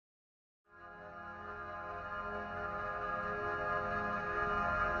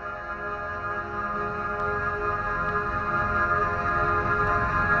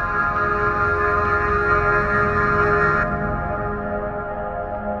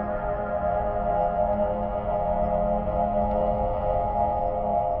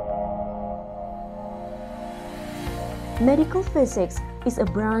Medical physics is a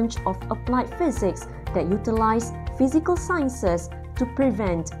branch of applied physics that utilizes physical sciences to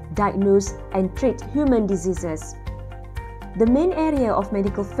prevent, diagnose, and treat human diseases. The main area of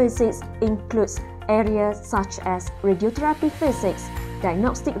medical physics includes areas such as radiotherapy physics,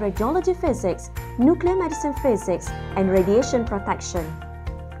 diagnostic radiology physics, nuclear medicine physics, and radiation protection.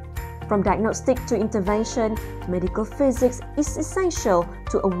 From diagnostic to intervention, medical physics is essential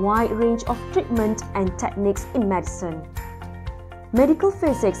to a wide range of treatment and techniques in medicine. Medical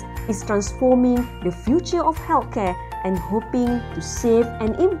physics is transforming the future of healthcare and hoping to save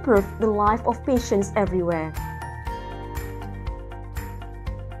and improve the life of patients everywhere.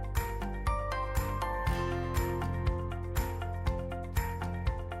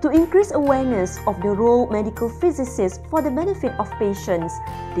 To increase awareness of the role medical physicists for the benefit of patients,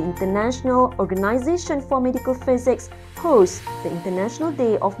 the International Organization for Medical Physics hosts the International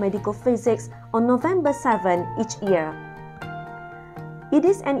Day of Medical Physics on November 7 each year. It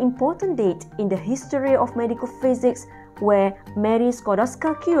is an important date in the history of medical physics where Marie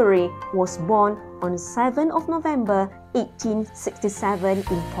Skłodowska-Curie was born on 7 of November 1867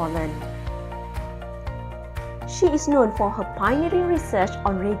 in Poland. She is known for her pioneering research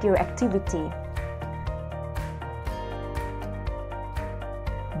on radioactivity.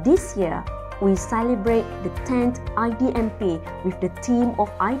 This year, we celebrate the 10th IDMP with the theme of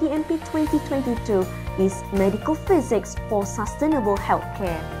IDMP 2022 is Medical Physics for Sustainable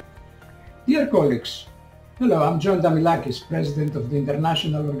Healthcare. Dear colleagues, hello, I'm John Damilakis, President of the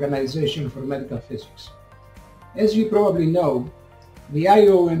International Organization for Medical Physics. As you probably know, the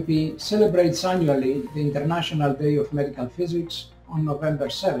IOMP celebrates annually the International Day of Medical Physics on November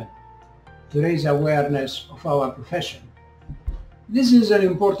 7 to raise awareness of our profession. This is an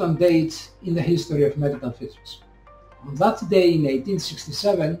important date in the history of medical physics. On that day in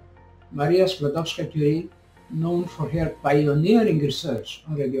 1867, Maria Skłodowska-Curie, known for her pioneering research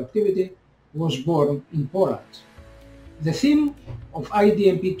on radioactivity, was born in Poland. The theme of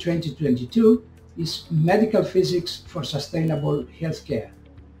IDMP 2022 is Medical Physics for Sustainable Healthcare.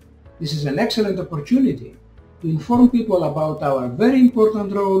 This is an excellent opportunity to inform people about our very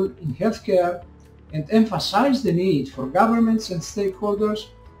important role in healthcare and emphasize the need for governments and stakeholders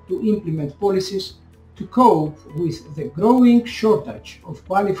to implement policies to cope with the growing shortage of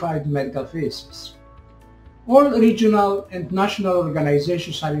qualified medical physicists. All regional and national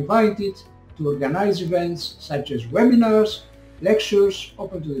organizations are invited to organize events such as webinars, lectures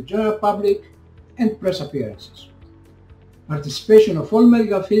open to the general public, and press appearances. Participation of all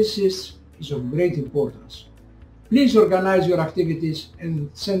medical physicists is of great importance. Please organize your activities and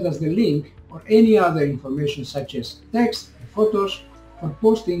send us the link or any other information such as text and photos for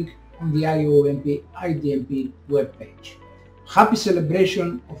posting on the IDMP webpage. Happy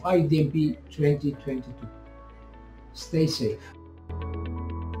celebration of IDMP 2022. Stay safe.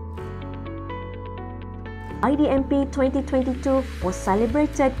 IDMP 2022 was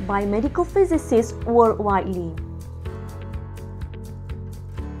celebrated by medical physicists worldwide.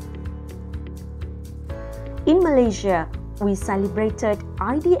 In Malaysia, we celebrated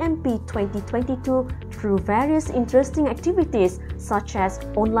IDMP 2022 through various interesting activities such as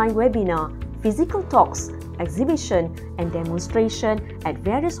online webinar, physical talks, exhibition, and demonstration at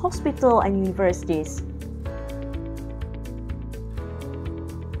various hospitals and universities.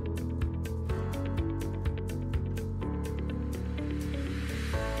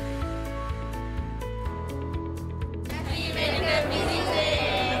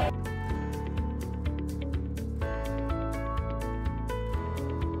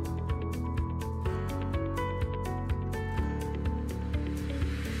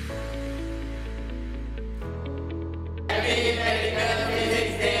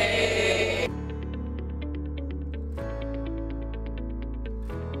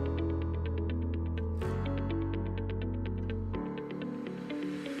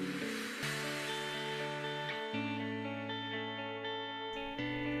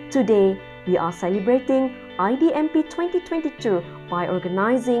 Today, we are celebrating IDMP 2022 by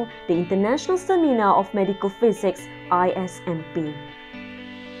organizing the International Seminar of Medical Physics ISMP.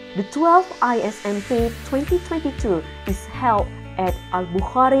 The 12th ISMP 2022 is held at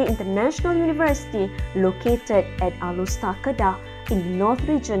Albukhary International University located at Alor Star, Kedah in the North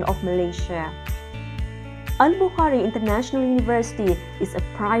region of Malaysia. Albukhary International University is a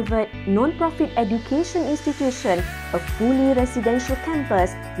private, non-profit education institution, a fully residential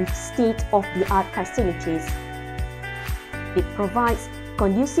campus with state-of-the-art facilities. It provides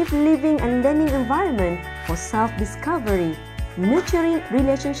conducive living and learning environment for self-discovery, nurturing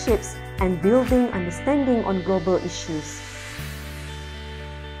relationships, and building understanding on global issues.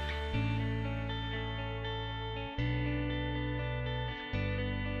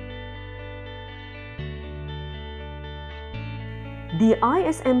 The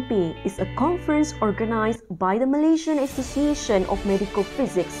ISMP is a conference organized by the Malaysian Association of Medical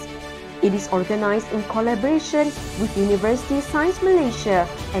Physics. It is organized in collaboration with Universiti Sains Malaysia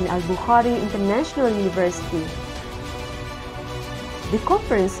and Albukhary International University. The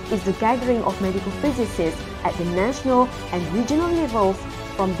conference is the gathering of medical physicists at the national and regional levels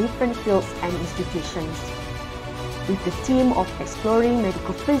from different fields and institutions. With the theme of Exploring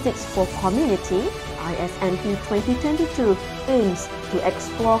Medical Physics for Community, ISMP 2022 aims to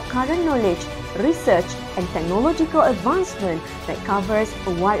explore current knowledge, research and technological advancement that covers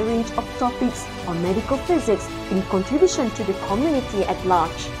a wide range of topics on medical physics in contribution to the community at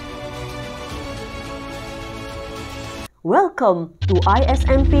large. Welcome to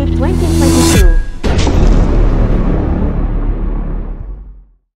ISMP 2022.